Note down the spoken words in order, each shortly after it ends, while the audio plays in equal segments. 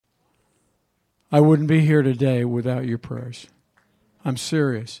I wouldn't be here today without your prayers. I'm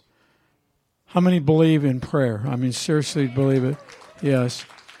serious. How many believe in prayer? I mean, seriously believe it? Yes.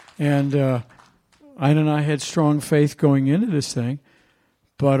 And Ina and I had strong faith going into this thing,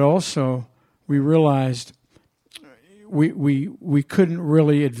 but also we realized we couldn't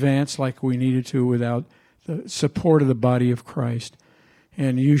really advance like we needed to without the support of the body of Christ.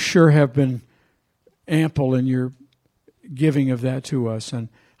 And you sure have been ample in your giving of that to us. And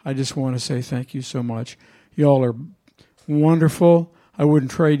I just want to say thank you so much. Y'all are wonderful. I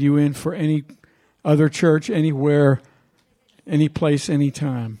wouldn't trade you in for any other church, anywhere, any place,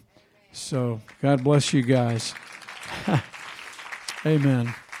 anytime. So God bless you guys.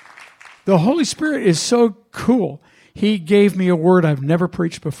 Amen. The Holy Spirit is so cool. He gave me a word I've never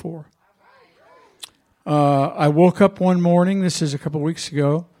preached before. I woke up one morning, this is a couple weeks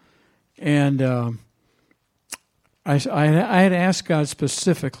ago, and I had asked God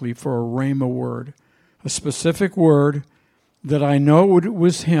specifically for a rhema word, a specific word that I know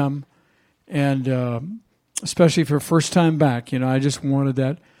was Him, and especially for first time back, I just wanted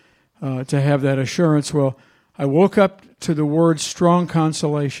that to have that assurance. Well, I woke up to the word strong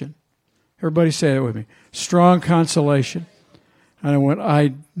consolation. Everybody say it with me. Strong consolation. And I went,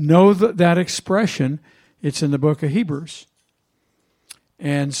 I know that expression. It's in the book of Hebrews.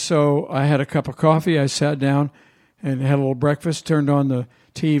 And so I had a cup of coffee. I sat down and had a little breakfast, turned on the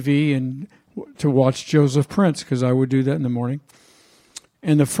TV and to watch Joseph Prince, because I would do that in the morning.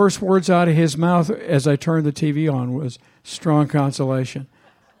 And the first words out of his mouth as I turned the TV on was strong consolation.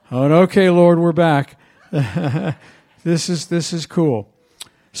 I went, okay, Lord, we're back. This is cool.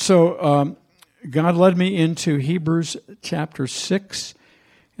 So God led me into Hebrews chapter 6,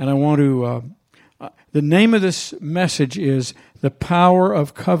 and I want to, the name of this message is The Power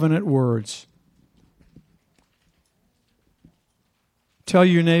of Covenant Words. Tell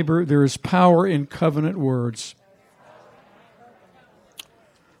your neighbor there is power in covenant words.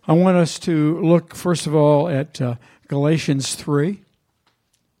 I want us to look, first of all, at Galatians 3.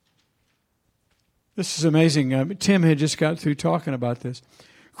 This is amazing. Tim had just got through talking about this.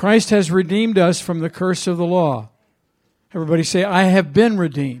 Christ has redeemed us from the curse of the law. Everybody say, I have been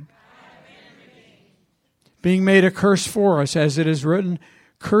redeemed. Being made a curse for us, as it is written,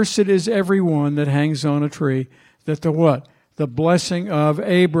 cursed is everyone that hangs on a tree, that the what? The blessing of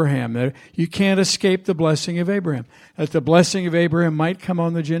Abraham. You can't escape the blessing of Abraham. That the blessing of Abraham might come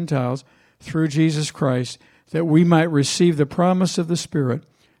on the Gentiles through Jesus Christ, that we might receive the promise of the Spirit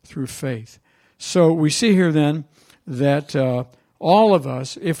through faith. So we see here then that all of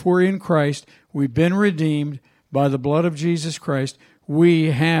us, if we're in Christ, we've been redeemed by the blood of Jesus Christ.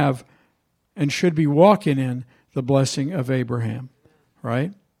 We have and should be walking in the blessing of Abraham,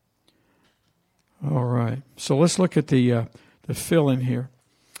 right? All right. So let's look at the fill-in here.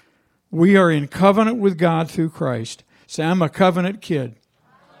 We are in covenant with God through Christ. Say, I'm a covenant kid.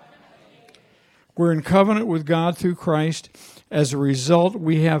 We're in covenant with God through Christ. As a result,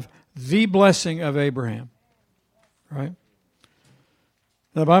 we have the blessing of Abraham, right?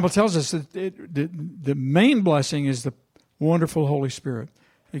 The Bible tells us that the main blessing is the wonderful Holy Spirit,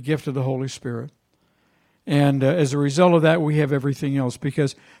 the gift of the Holy Spirit. And as a result of that, we have everything else.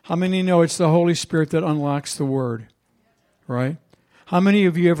 Because how many know it's the Holy Spirit that unlocks the Word, right? How many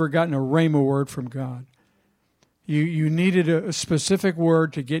of you ever gotten a rhema word from God? You needed a specific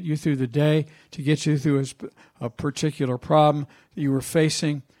word to get you through the day, to get you through a particular problem that you were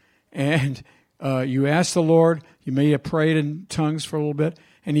facing. And you asked the Lord, you may have prayed in tongues for a little bit,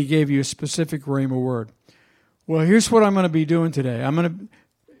 and He gave you a specific rhema word. Well, here's what I'm going to be doing today.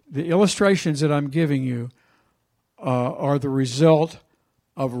 The illustrations that I'm giving you are the result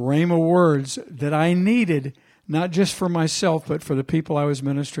of rhema words that I needed, not just for myself, but for the people I was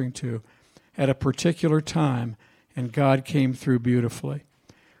ministering to at a particular time, and God came through beautifully.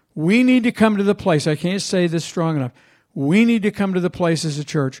 We need to come to the place, I can't say this strong enough, we need to come to the place as a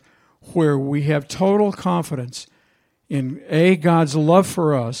church where we have total confidence in, A, God's love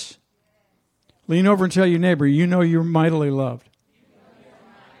for us. Lean over and tell your neighbor, you know you're mightily loved.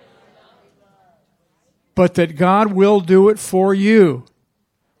 But that God will do it for you.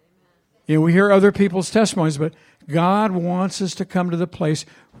 We hear other people's testimonies, but God wants us to come to the place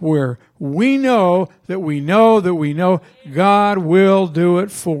where we know that we know that we know God will do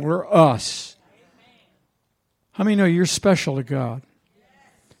it for us. How many know you're special to God?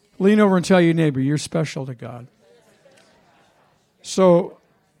 Lean over and tell your neighbor, you're special to God. So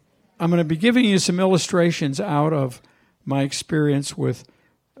I'm going to be giving you some illustrations out of my experience with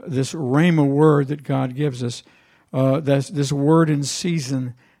this rhema word that God gives us, that's this word in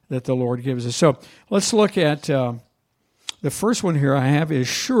season that the Lord gives us. So let's look at the first one here I have is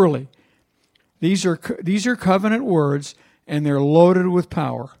surely. These are covenant words, and they're loaded with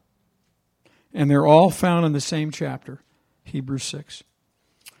power. And they're all found in the same chapter, Hebrews 6.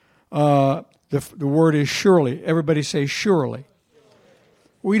 The word is surely. Everybody say surely.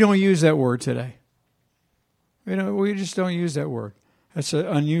 We don't use that word today. We just don't use that word. That's an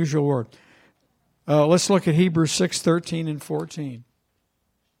unusual word. Let's look at Hebrews 6, 13 and 14.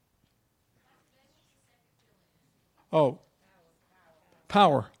 Oh,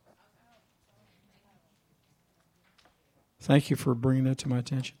 power. Thank you for bringing that to my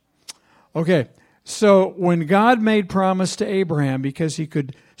attention. Okay, so when God made promise to Abraham, because he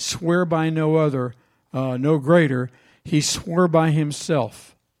could swear by no other, no greater, he swore by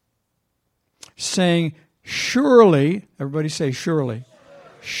himself, saying, surely, everybody say surely,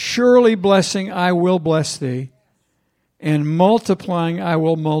 surely blessing I will bless thee, and multiplying I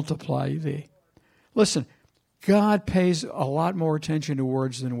will multiply thee. Listen, God pays a lot more attention to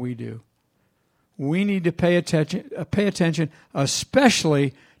words than we do. We need to pay attention,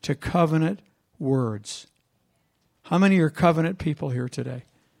 especially to covenant words. How many are covenant people here today?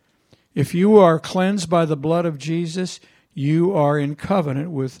 If you are cleansed by the blood of Jesus, you are in covenant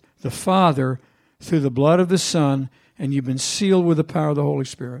with the Father through the blood of the Son, and you've been sealed with the power of the Holy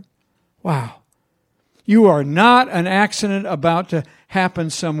Spirit. Wow. You are not an accident about to happen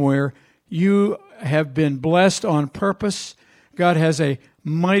somewhere. You have been blessed on purpose. God has a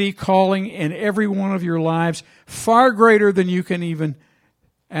mighty calling in every one of your lives, far greater than you can even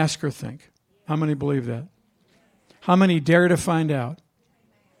ask or think. How many believe that? How many dare to find out?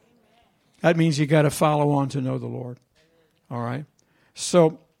 That means you got to follow on to know the Lord. All right?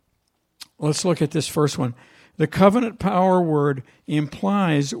 So let's look at this first one. The covenant power word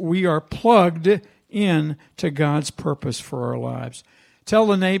implies we are plugged in to God's purpose for our lives. Tell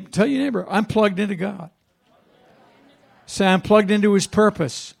your neighbor, I'm plugged into God. Say, I'm plugged into His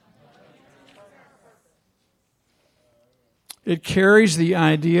purpose. It carries the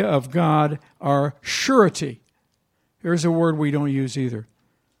idea of God, our surety. Here's a word we don't use either.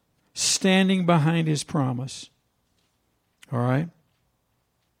 Standing behind His promise. All right?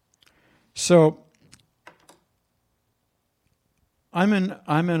 So, I'm in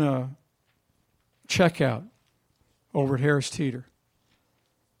a checkout over at Harris Teeter.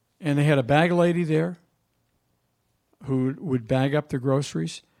 And they had a bag lady there who would bag up the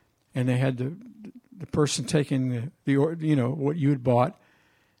groceries, and they had the person taking the what you had bought.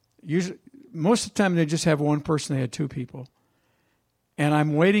 Usually, most of the time they just have one person. They had two people, and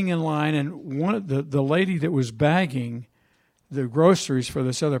I'm waiting in line, and one of the lady that was bagging the groceries for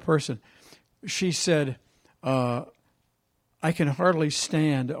this other person, she said, "I can hardly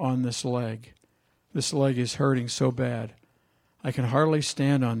stand on this leg. This leg is hurting so bad. I can hardly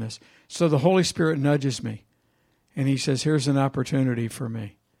stand on this." So the Holy Spirit nudges me, and He says, "Here's an opportunity for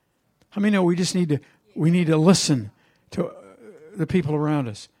me." How many know we need to listen to the people around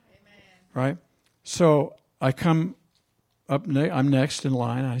us? Amen. Right? So I come up, I'm next in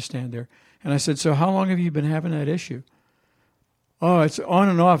line, I stand there, and I said, "So how long have you been having that issue?" "Oh, it's on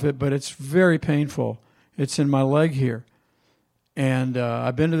and off it, but it's very painful. It's in my leg here. And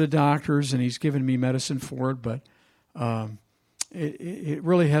I've been to the doctors, and he's given me medicine for it, but it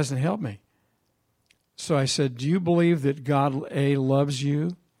really hasn't helped me." So I said, "Do you believe that God, loves you?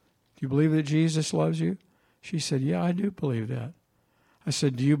 Do you believe that Jesus loves you?" She said, "Yeah, I do believe that." I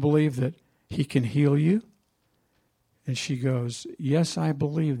said, "Do you believe that He can heal you?" And she goes, "Yes, I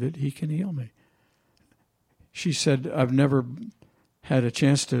believe that He can heal me." She said, "I've never had a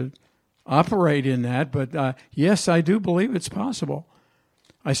chance to operate in that, but yes, I do believe it's possible."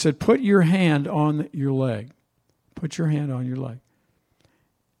 I said, "Put your hand on your leg. Put your hand on your leg."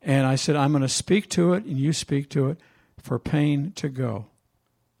 And I said, "I'm going to speak to it, and you speak to it for pain to go."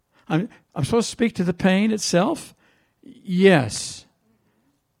 I'm supposed to speak to the pain itself? Yes.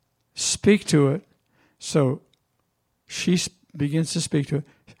 Speak to it. So she begins to speak to it.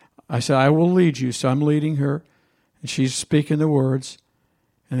 I said, "I will lead you." So I'm leading her, and she's speaking the words.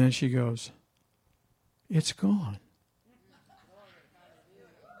 And then she goes, "It's gone."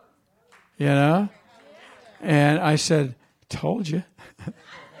 You know? And I said, "Told you."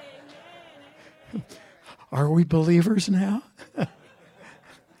 Are we believers now?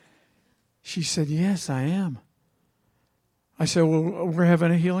 She said, "Yes, I am." I said, "Well, we're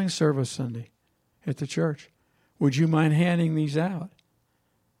having a healing service Sunday at the church. Would you mind handing these out?"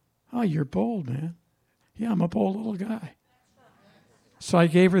 "Oh, you're bold, man." "Yeah, I'm a bold little guy." So I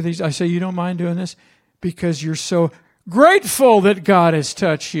gave her these. I said, "You don't mind doing this because you're so grateful that God has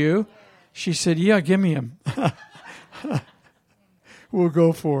touched you." She said, "Yeah, give me them." We'll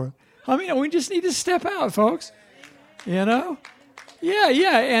go for it. I mean, we just need to step out, folks. You know? Yeah.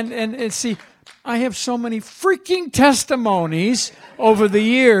 And see, I have so many freaking testimonies over the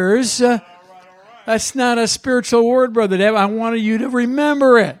years. That's not a spiritual word, Brother Dave. I wanted you to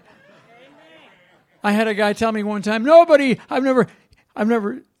remember it. I had a guy tell me one time, I've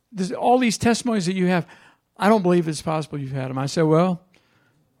never, all these testimonies that you have, I don't believe it's possible you've had them. I said, well,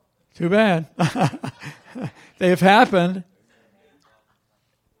 too bad. They have happened.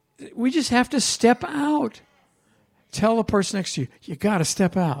 We just have to step out. Tell the person next to you, you got to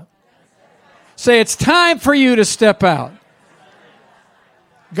step out. Say, it's time for you to step out.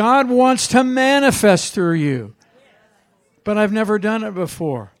 God wants to manifest through you. But I've never done it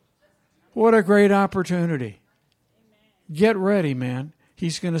before. What a great opportunity. Get ready, man.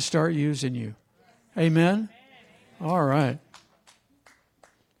 He's going to start using you. Amen? All right.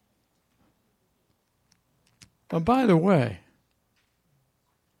 By the way,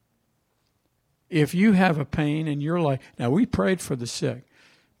 if you have a pain in your life, now we prayed for the sick,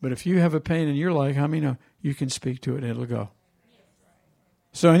 but if you have a pain in your life, how many know you can speak to it and it'll go?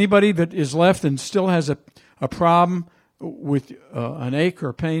 So anybody that is left and still has a problem with an ache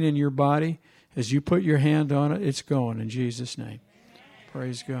or pain in your body, as you put your hand on it, it's going in Jesus' name.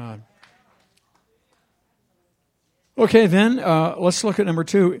 Praise God. Okay, then let's look at number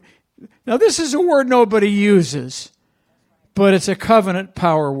 2. Now, this is a word nobody uses, but it's a covenant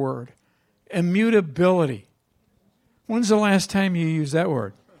power word. Immutability. When's the last time you used that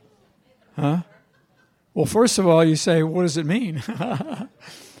word? Huh? Well, first of all, you say, what does it mean?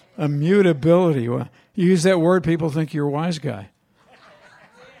 Immutability. Well, you use that word, people think you're a wise guy.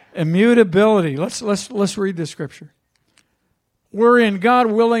 Immutability. Let's read the scripture. Wherein God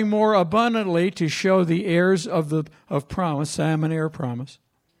willing more abundantly to show the heirs of promise, say I'm an heir of promise,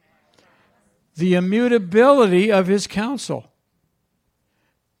 the immutability of his counsel.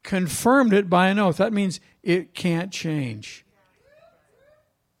 Confirmed it by an oath. That means it can't change.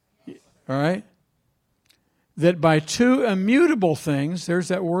 All right? That by 2 immutable things, there's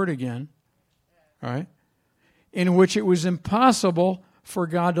that word again, all right, in which it was impossible for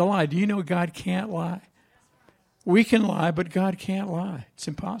God to lie. Do you know God can't lie? We can lie, but God can't lie. It's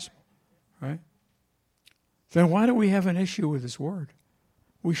impossible, right? Then why do we have an issue with his word?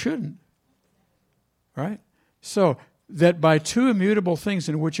 We shouldn't, right? So that by 2 immutable things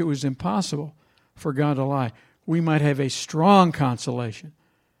in which it was impossible for God to lie, we might have a strong consolation.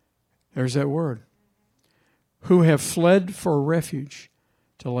 There's that word. Who have fled for refuge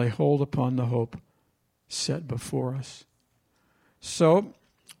to lay hold upon the hope set before us. So,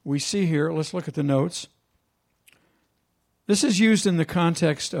 we see here, let's look at the notes. This is used in the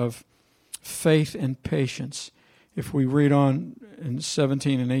context of faith and patience. If we read on in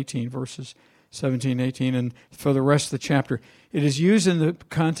 17 and 18, verses 17 and 18, and for the rest of the chapter, it is used in the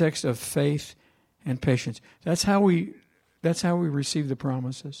context of faith and patience. That's how we receive the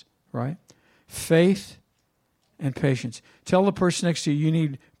promises, right? Faith and patience. Tell the person next to you, you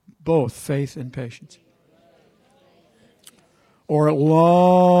need both faith and patience. Or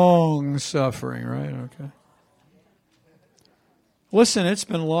long suffering, right? Okay. Listen, it's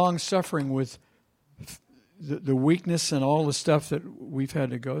been long suffering with the weakness and all the stuff that we've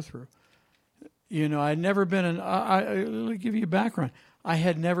had to go through. You know, I'd never been in, I'll give you a background. I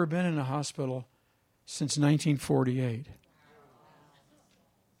had never been in a hospital since 1948.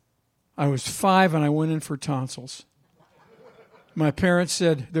 I was 5 and I went in for tonsils. My parents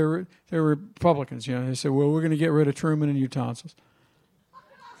said, they were Republicans, you know. They said, well, we're going to get rid of Truman and your tonsils.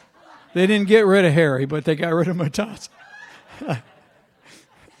 They didn't get rid of Harry, but they got rid of my tonsils.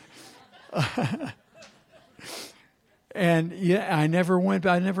 And yeah, I never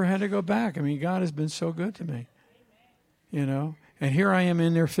had to go back. I mean, God has been so good to me, you know. And here I am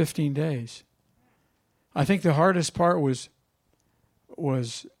in there 15 days. I think the hardest part was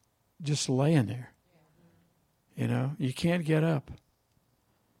just laying there. You know, you can't get up.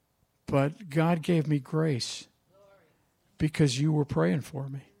 But God gave me grace because you were praying for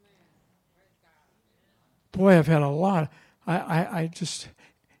me. Boy, I've had a lot.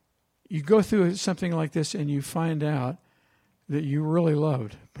 You go through something like this and you find out that you really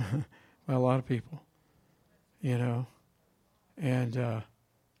loved by a lot of people, you know. And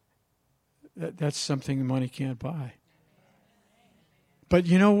that's something money can't buy. But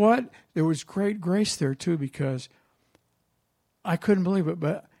you know what? There was great grace there, too, because I couldn't believe it.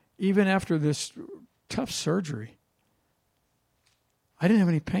 But even after this tough surgery, I didn't have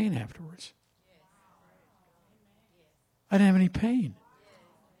any pain afterwards. I didn't have any pain.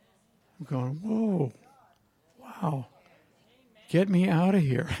 I'm going, whoa, wow, get me out of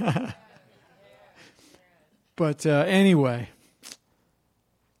here. But anyway,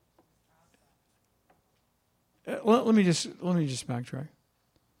 let me just backtrack.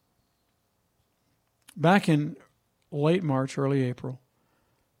 back in late March, early April,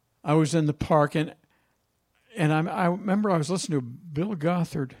 I was in the park, and I remember I was listening to Bill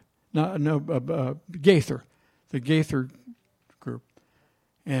Gothard, Gaither, the Gaither group,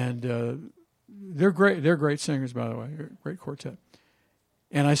 and they're great. They're great singers, by the way, great quartet.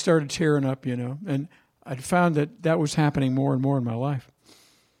 And I started tearing up, and I found that was happening more and more in my life.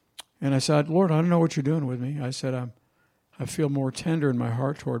 And I said, Lord, I don't know what you're doing with me. I said, I feel more tender in my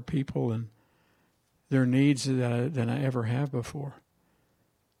heart toward people and their needs than I ever have before.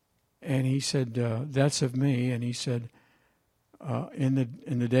 And he said, that's of me. And he said, in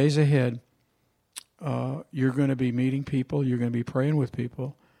the days ahead, you're going to be meeting people, you're going to be praying with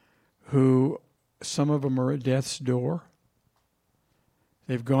people who, some of them are at death's door.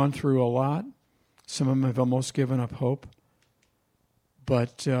 They've gone through a lot. Some of them have almost given up hope.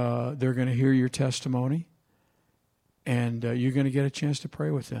 But they're going to hear your testimony, and you're going to get a chance to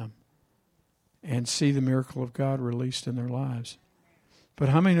pray with them and see the miracle of God released in their lives. But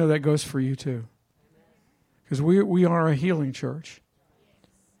how many know that goes for you too? Because we are a healing church.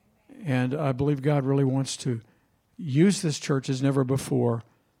 And I believe God really wants to use this church as never before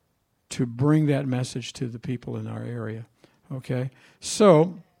to bring that message to the people in our area. Okay?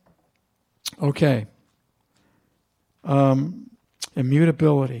 So, okay.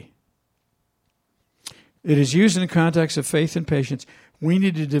 Immutability. It is used in the context of faith and patience. We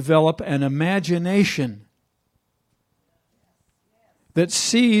need to develop an imagination that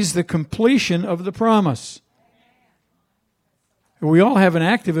sees the completion of the promise. We all have an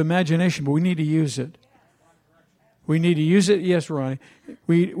active imagination, but we need to use it. We need to use it, yes, Ronnie.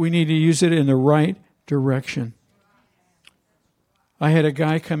 We need to use it in the right direction. I had a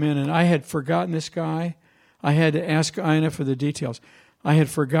guy come in, and I had forgotten this guy. I had to ask Ina for the details. I had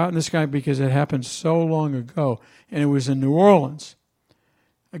forgotten this guy because it happened so long ago, and it was in New Orleans.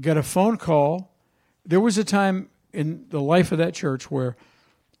 I got a phone call. There was a time in the life of that church where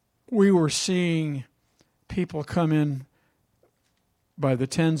we were seeing people come in by the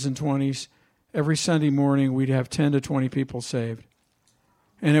 10s and 20s. Every Sunday morning, we'd have 10 to 20 people saved.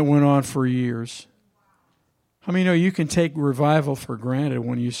 And it went on for years. How many know you can take revival for granted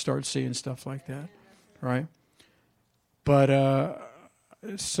when you start seeing stuff like that, right? But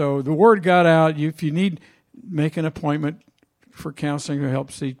so the word got out. If you need, make an appointment for counseling or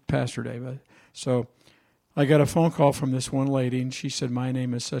help, see Pastor Dave. So I got a phone call from this one lady, and she said, my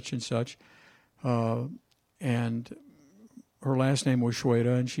name is such and such. And her last name was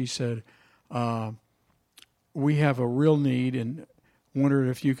Shweta, and she said, we have a real need and wondered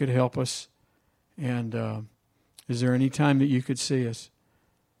if you could help us. And is there any time that you could see us?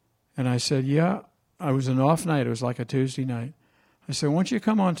 And I said, yeah. I was an off night. It was like a Tuesday night. I said, why don't you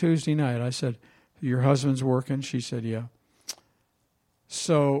come on Tuesday night? I said, your husband's working? She said, yeah.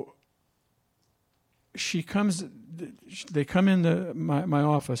 So she comes, they come into my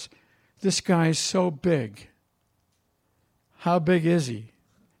office. This guy is so big. How big is he,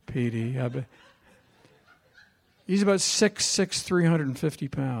 Petey? He's about 6'6", 350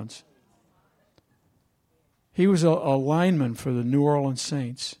 pounds. He was a lineman for the New Orleans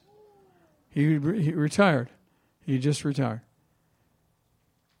Saints. He retired. He just retired.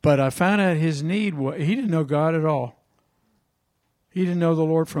 But I found out his need, he didn't know God at all. He didn't know the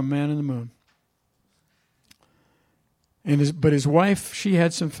Lord from man in the moon. But his wife, she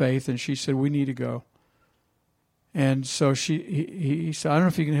had some faith, and she said, we need to go. And so he said, I don't know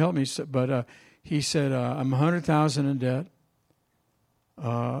if you can help me, but he said, I'm $100,000 in debt,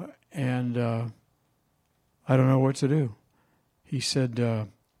 and I don't know what to do. He said,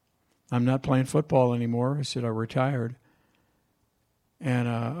 I'm not playing football anymore. I said, I retired. And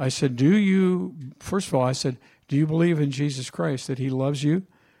I said, first of all, I said, do you believe in Jesus Christ, that he loves you,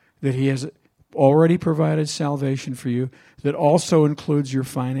 that he has already provided salvation for you, that also includes your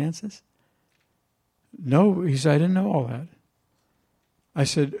finances? No, he said, I didn't know all that. I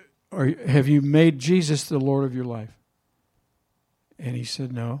said, have you made Jesus the Lord of your life? And he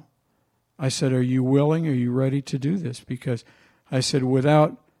said, no. I said, are you willing, are you ready to do this? Because I said,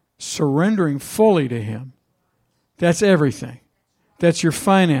 without surrendering fully to him, that's everything. That's your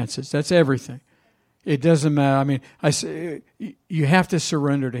finances. That's everything. It doesn't matter. I mean, I say you have to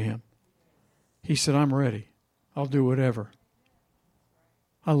surrender to him. He said, I'm ready. I'll do whatever.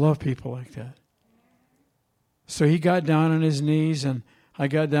 I love people like that. So he got down on his knees, and I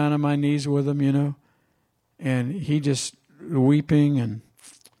got down on my knees with him, and he just weeping and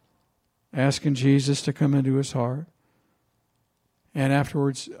asking Jesus to come into his heart. And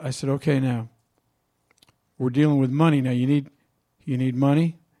afterwards, I said, okay, now, we're dealing with money. Now, you need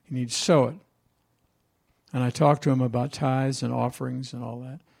money. You need to sow it. And I talked to him about tithes and offerings and all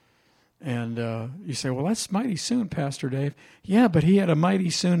that. And you say, well, that's mighty soon, Pastor Dave. Yeah, but he had a mighty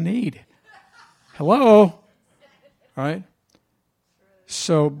soon need. Hello? All right?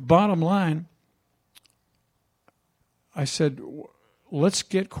 So bottom line, I said, let's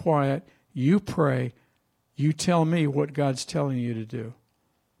get quiet. You pray. You tell me what God's telling you to do.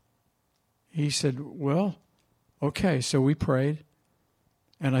 He said, well, okay. So we prayed.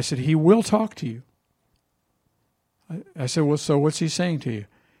 And I said, he will talk to you. I said, well, so what's he saying to you?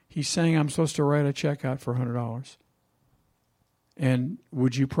 He's saying I'm supposed to write a check out for $100. And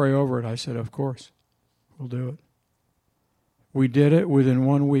would you pray over it? I said, of course. We'll do it. We did it. Within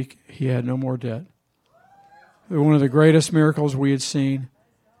 1 week, he had no more debt. One of the greatest miracles we had seen.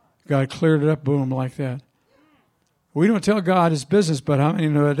 God cleared it up, boom, like that. We don't tell God his business, but how many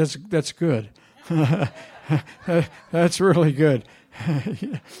know that's good? That's really good.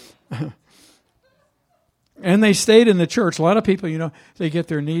 And they stayed in the church. A lot of people, they get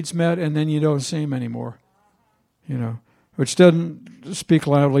their needs met and then you don't see them anymore. Which doesn't speak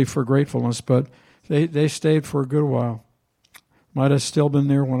loudly for gratefulness, but they stayed for a good while. Might have still been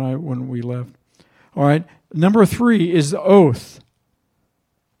there when we left. All right. Number 3 is the oath.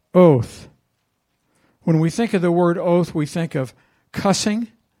 Oath. When we think of the word oath, we think of cussing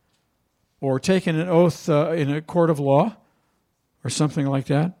or taking an oath in a court of law or something like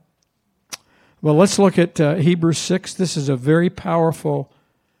that. Well, let's look at Hebrews 6. This is a very powerful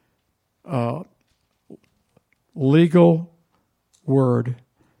legal word.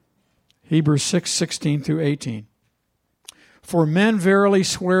 Hebrews 6:16 through 18. For men verily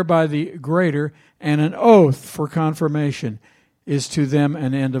swear by the greater, and an oath for confirmation is to them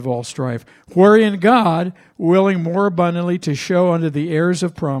an end of all strife. Wherein God, willing more abundantly to show unto the heirs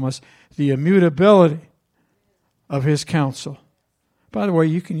of promise the immutability of his counsel. By the way,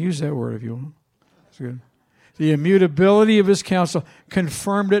 you can use that word if you want. That's good. The immutability of his counsel,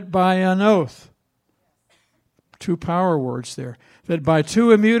 confirmed it by an oath. 2 power words there. That by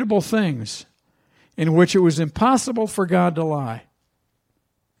 2 immutable things, in which it was impossible for God to lie,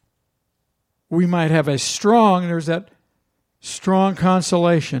 we might have there's that strong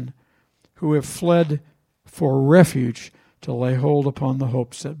consolation, who have fled for refuge to lay hold upon the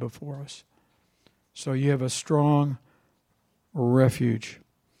hope set before us. So you have a strong refuge.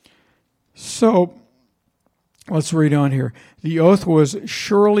 So let's read on here. The oath was,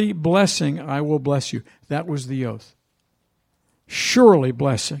 surely blessing, I will bless you. That was the oath. Surely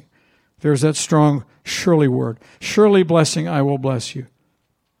blessing. There's that strong surely word. Surely blessing, I will bless you.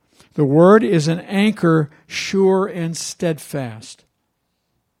 The word is an anchor, sure and steadfast.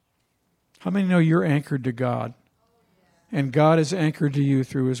 How many know you're anchored to God? And God is anchored to you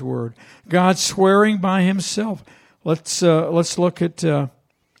through his word. God swearing by himself. Let's look at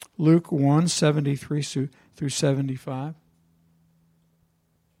Luke 1:73 through 75.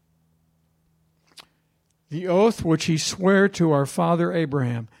 The oath which he sware to our father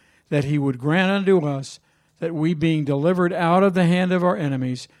Abraham, that he would grant unto us, that we being delivered out of the hand of our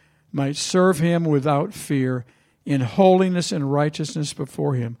enemies, might serve him without fear, in holiness and righteousness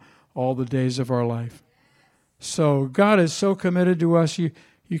before him all the days of our life. So God is so committed to us. He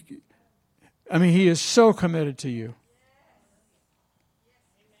is so committed to you.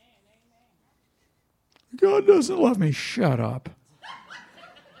 God doesn't love me. Shut up.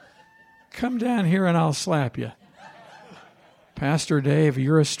 Come down here and I'll slap you. Pastor Dave,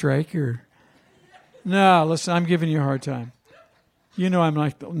 you're a striker. No, listen, I'm giving you a hard time. You know I'm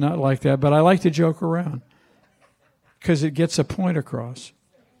not like that, but I like to joke around because it gets a point across,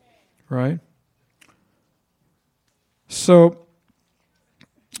 right? So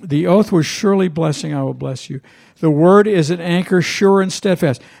the oath was surely blessing, I will bless you. The word is an anchor, sure and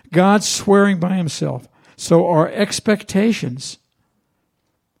steadfast. God swearing by himself. So our expectations,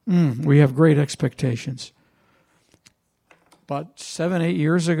 we have great expectations. About 7-8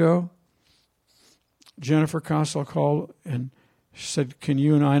 years ago, Jennifer Consolation called and she said, can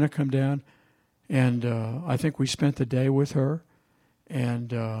you and Ina come down? And I think we spent the day with her. And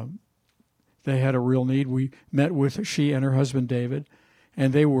they had a real need. We met with she and her husband, David.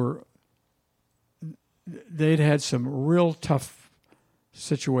 And they'd had some real tough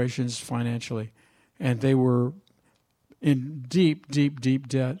situations financially. And they were in deep, deep, deep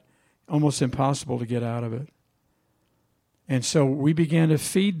debt. Almost impossible to get out of it. And so we began to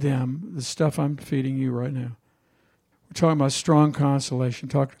feed them the stuff I'm feeding you right now. We're talking about strong consolation,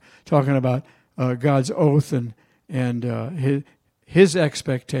 talking about God's oath and his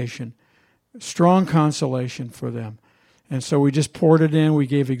expectation, strong consolation for them. And so we just poured it in. We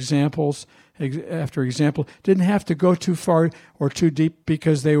gave examples after example. Didn't have to go too far or too deep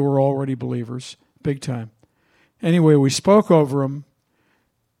because they were already believers, big time. Anyway, we spoke over them,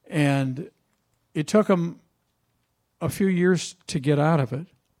 And it took them a few years to get out of it.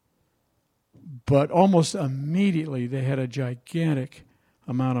 But almost immediately they had a gigantic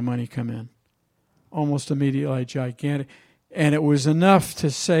amount of money come in. Almost immediately, gigantic. And it was enough to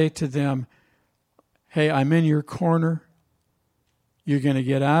say to them, hey, I'm in your corner. You're going to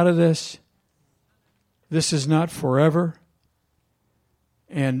get out of this. This is not forever.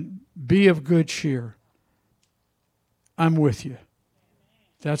 And be of good cheer. I'm with you.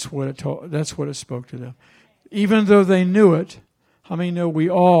 That's what it spoke to them. Even though they knew it, how many know we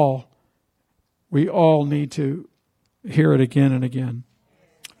all need to hear it again and again?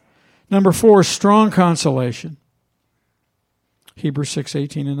 Number 4, strong consolation. Hebrews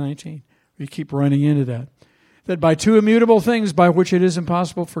 6:18 and 19. We keep running into that. That by 2 immutable things by which it is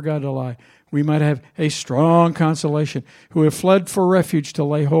impossible for God to lie, we might have a strong consolation, who have fled for refuge to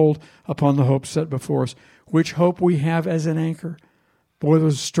lay hold upon the hope set before us, which hope we have as an anchor. Boy,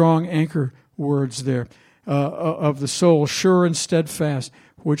 those strong anchor words there. Of the soul, sure and steadfast,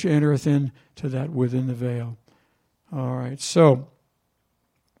 which entereth into that within the veil. All right, so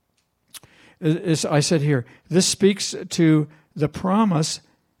as I said here, this speaks to the promise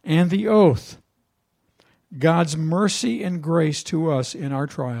and the oath. God's mercy and grace to us in our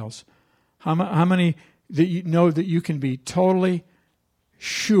trials. How many that you know that you can be totally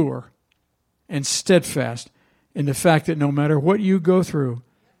sure and steadfast in the fact that no matter what you go through,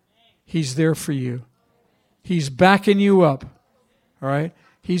 He's there for you. He's backing you up. All right?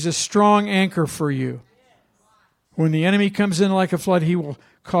 He's a strong anchor for you. When the enemy comes in like a flood, He will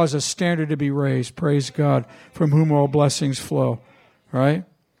cause a standard to be raised. Praise God, from whom all blessings flow. All right?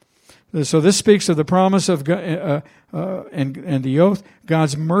 So this speaks of the promise of God, and the oath,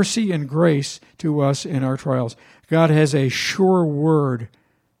 God's mercy and grace to us in our trials. God has a sure word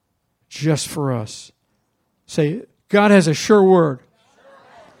just for us. Say, God has a sure word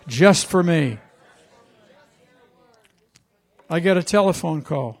just for me. I get a telephone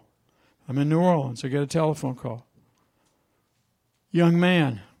call. I'm in New Orleans. I get a telephone call. Young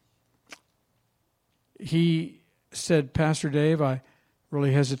man. He said, Pastor Dave, I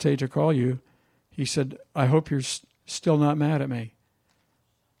really hesitate to call you. He said, I hope you're still not mad at me.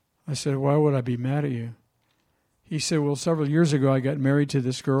 I said, why would I be mad at you? He said, well, several years ago I got married to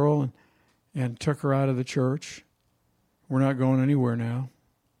this girl and took her out of the church. We're not going anywhere now.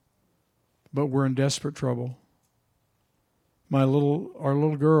 But we're in desperate trouble. Our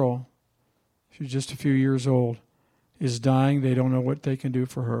little girl, she's just a few years old, is dying. They don't know what they can do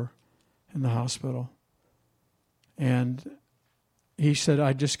for her in the hospital. And he said,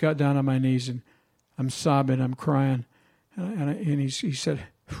 I just got down on my knees and I'm sobbing, I'm crying. And he said,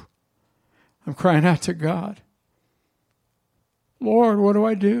 I'm crying out to God. Lord, what do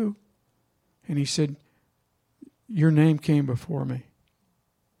I do? And he said, your name came before me.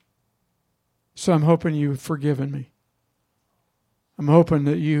 So I'm hoping you've forgiven me. I'm hoping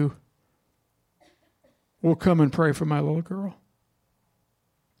that you will come and pray for my little girl.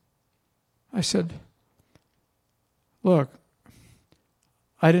 I said, look,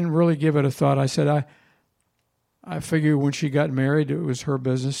 I didn't really give it a thought. I said, I figured when she got married, it was her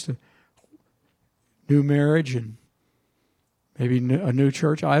business to new marriage and maybe a new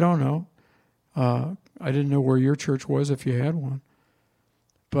church. I don't know. I didn't know where your church was if you had one.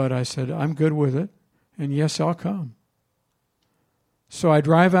 But I said, I'm good with it. And yes, I'll come. So I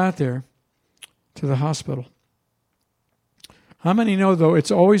drive out there to the hospital. How many know, though,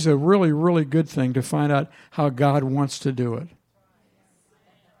 it's always a really, really good thing to find out how God wants to do it?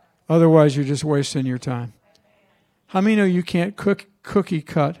 Otherwise, you're just wasting your time. How many know you can't cookie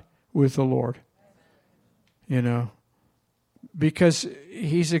cut with the Lord? You know, because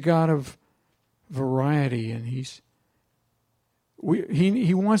He's a God of variety, and He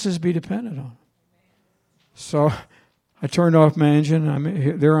wants us to be dependent on Him. So I turned off my engine. I'm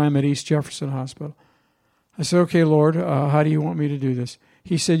at East Jefferson Hospital. I said, okay, Lord, how do you want me to do this?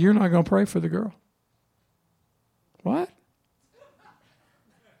 He said, you're not going to pray for the girl. What?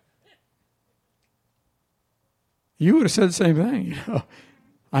 You would have said the same thing. You know,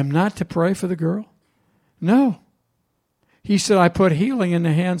 I'm not to pray for the girl? No. He said, I put healing in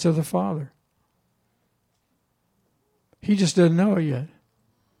the hands of the Father. He just doesn't know it yet.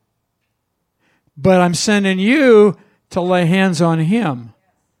 But I'm sending you to lay hands on him.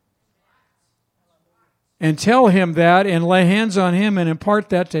 And tell him that and lay hands on him and impart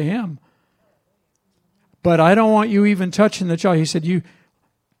that to him. But I don't want you even touching the child. He said,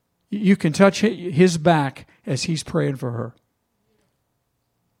 you can touch his back as he's praying for her.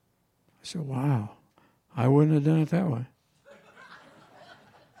 I said, wow, I wouldn't have done it that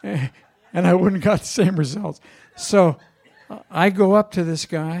way. And I wouldn't have got the same results. So I go up to this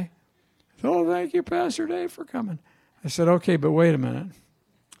guy. Oh, thank you, Pastor Dave, for coming. I said, okay, but wait a minute.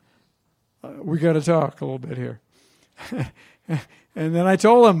 We got to talk a little bit here. And then I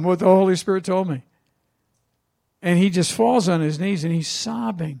told him what the Holy Spirit told me. And he just falls on his knees and he's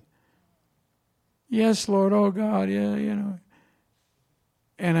sobbing. Yes, Lord, oh God, yeah, you know.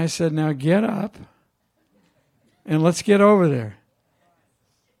 And I said, now get up and let's get over there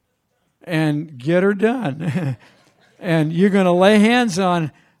and get her done. And you're going to lay hands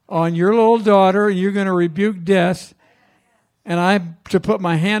on your little daughter and you're going to rebuke death. And I'm to put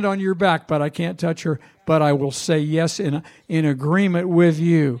my hand on your back, but I can't touch her. But I will say yes in agreement with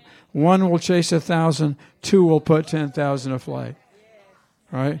you. 1 will chase 1,000, 2 will put 10,000 aflight.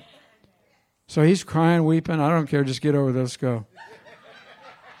 Right? So he's crying, weeping. I don't care. Just get over this. Go.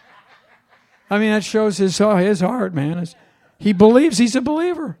 I mean, that shows his heart, man. He believes he's a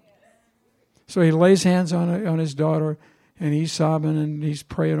believer. So he lays hands on his daughter, and he's sobbing, and he's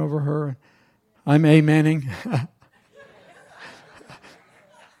praying over her. I'm amening.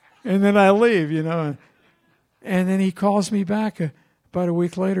 And then I leave, you know. And then he calls me back about a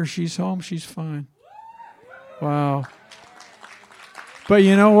week later. She's home. She's fine. Wow. But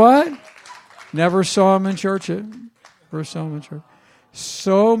you know what? Never saw him in church. Never saw him in church.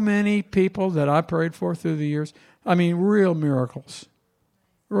 So many people that I prayed for through the years. I mean, real miracles.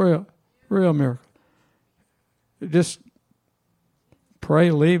 Real miracle. Just pray,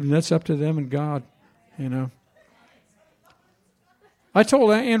 leave, and that's up to them and God, you know. I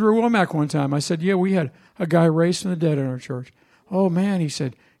told Andrew Womack one time, I said, yeah, we had a guy raised from the dead in our church. Oh, man, he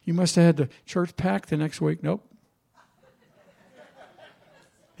said, you must have had the church packed the next week. Nope.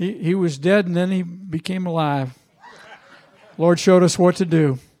 He was dead, and then he became alive. Lord showed us what to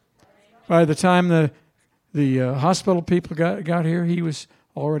do. By the time the hospital people got here, he was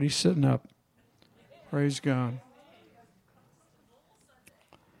already sitting up. Praise God.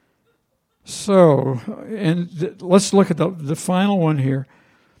 So, and let's look at the final one here.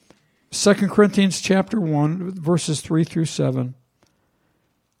 2 Corinthians chapter 1, verses 3 through 7.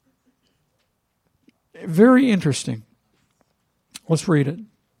 Very interesting. Let's read it.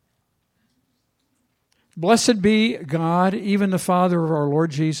 Blessed be God, even the Father of our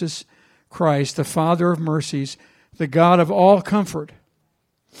Lord Jesus Christ, the Father of mercies, the God of all comfort.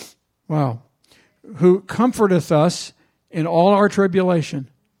 Wow. Who comforteth us in all our tribulation.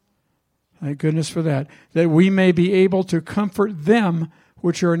 Thank goodness for that. That we may be able to comfort them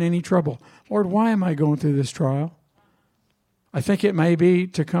which are in any trouble. Lord, why am I going through this trial? I think it may be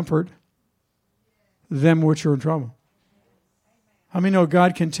to comfort them which are in trouble. How many know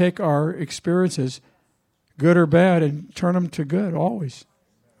God can take our experiences, good or bad, and turn them to good always,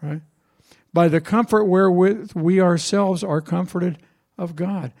 right? By the comfort wherewith we ourselves are comforted of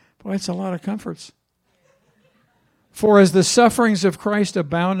God. Boy, it's a lot of comforts. For as the sufferings of Christ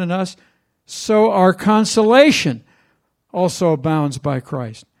abound in us, so our consolation also abounds by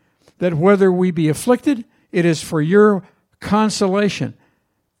Christ. That whether we be afflicted, it is for your consolation.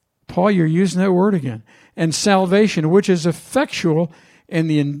 Paul, you're using that word again. And salvation, which is effectual in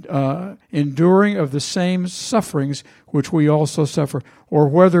the enduring of the same sufferings which we also suffer. Or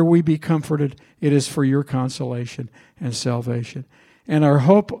whether we be comforted, it is for your consolation and salvation. And our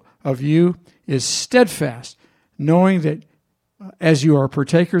hope of you is steadfast, knowing that as you are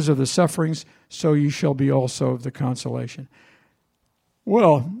partakers of the sufferings, so you shall be also of the consolation.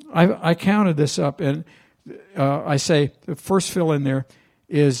 Well, I counted this up, and I say the first fill in there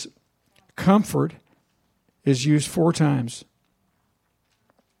is comfort is used 4 times.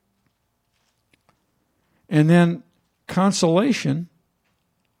 And then consolation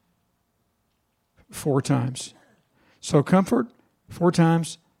 4 times. So comfort 4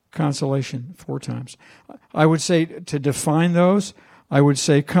 times, consolation 4 times. I would say to define those, I would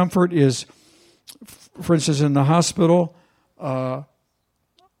say comfort is, for instance, in the hospital, I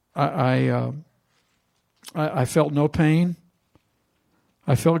felt no pain.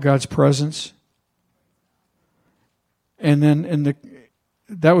 I felt God's presence. And then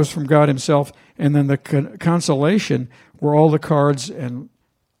that was from God himself. And then the consolation were all the cards and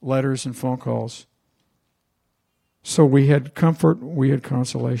letters and phone calls. So we had comfort, we had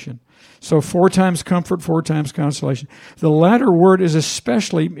consolation. So 4 times comfort, 4 times consolation. The latter word is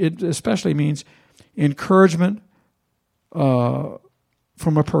especially means encouragement from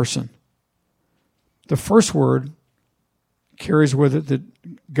a person. The first word carries with it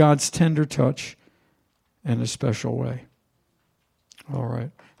God's tender touch in a special way. All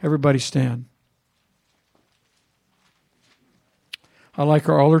right. Everybody stand. I'd like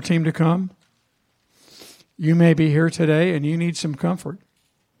our altar team to come. You may be here today and you need some comfort.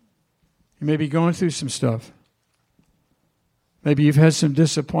 You may be going through some stuff. Maybe you've had some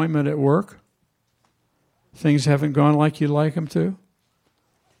disappointment at work. Things haven't gone like you'd like them to.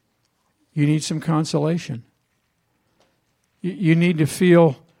 You need some consolation. You need to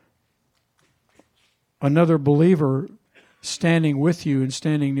feel another believer standing with you and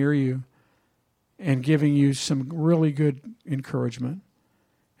standing near you and giving you some really good encouragement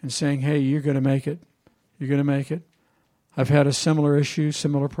and saying, hey, you're going to make it. You're going to make it. I've had a similar issue,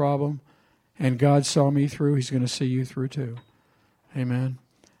 similar problem, and God saw me through. He's going to see you through too. Amen.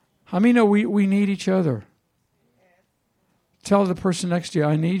 How many know we need each other? Tell the person next to you,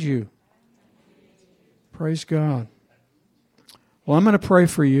 I need you. Praise God. Well, I'm going to pray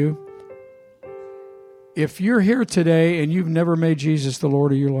for you. If you're here today and you've never made Jesus the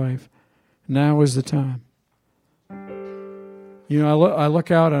Lord of your life, now is the time. You know, I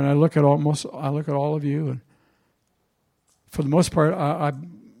look out and I look at all of you, and for the most part, I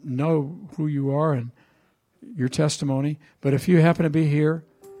know who you are and your testimony. But if you happen to be here,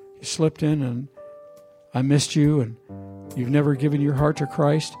 you slipped in and I missed you, and you've never given your heart to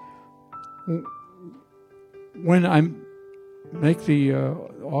Christ, when I make the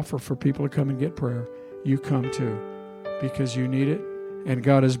offer for people to come and get prayer, you come too, because you need it, and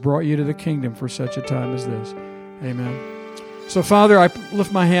God has brought you to the kingdom for such a time as this. Amen. So, Father, I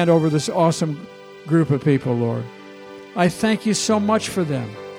lift my hand over this awesome group of people, Lord. I thank you so much for them.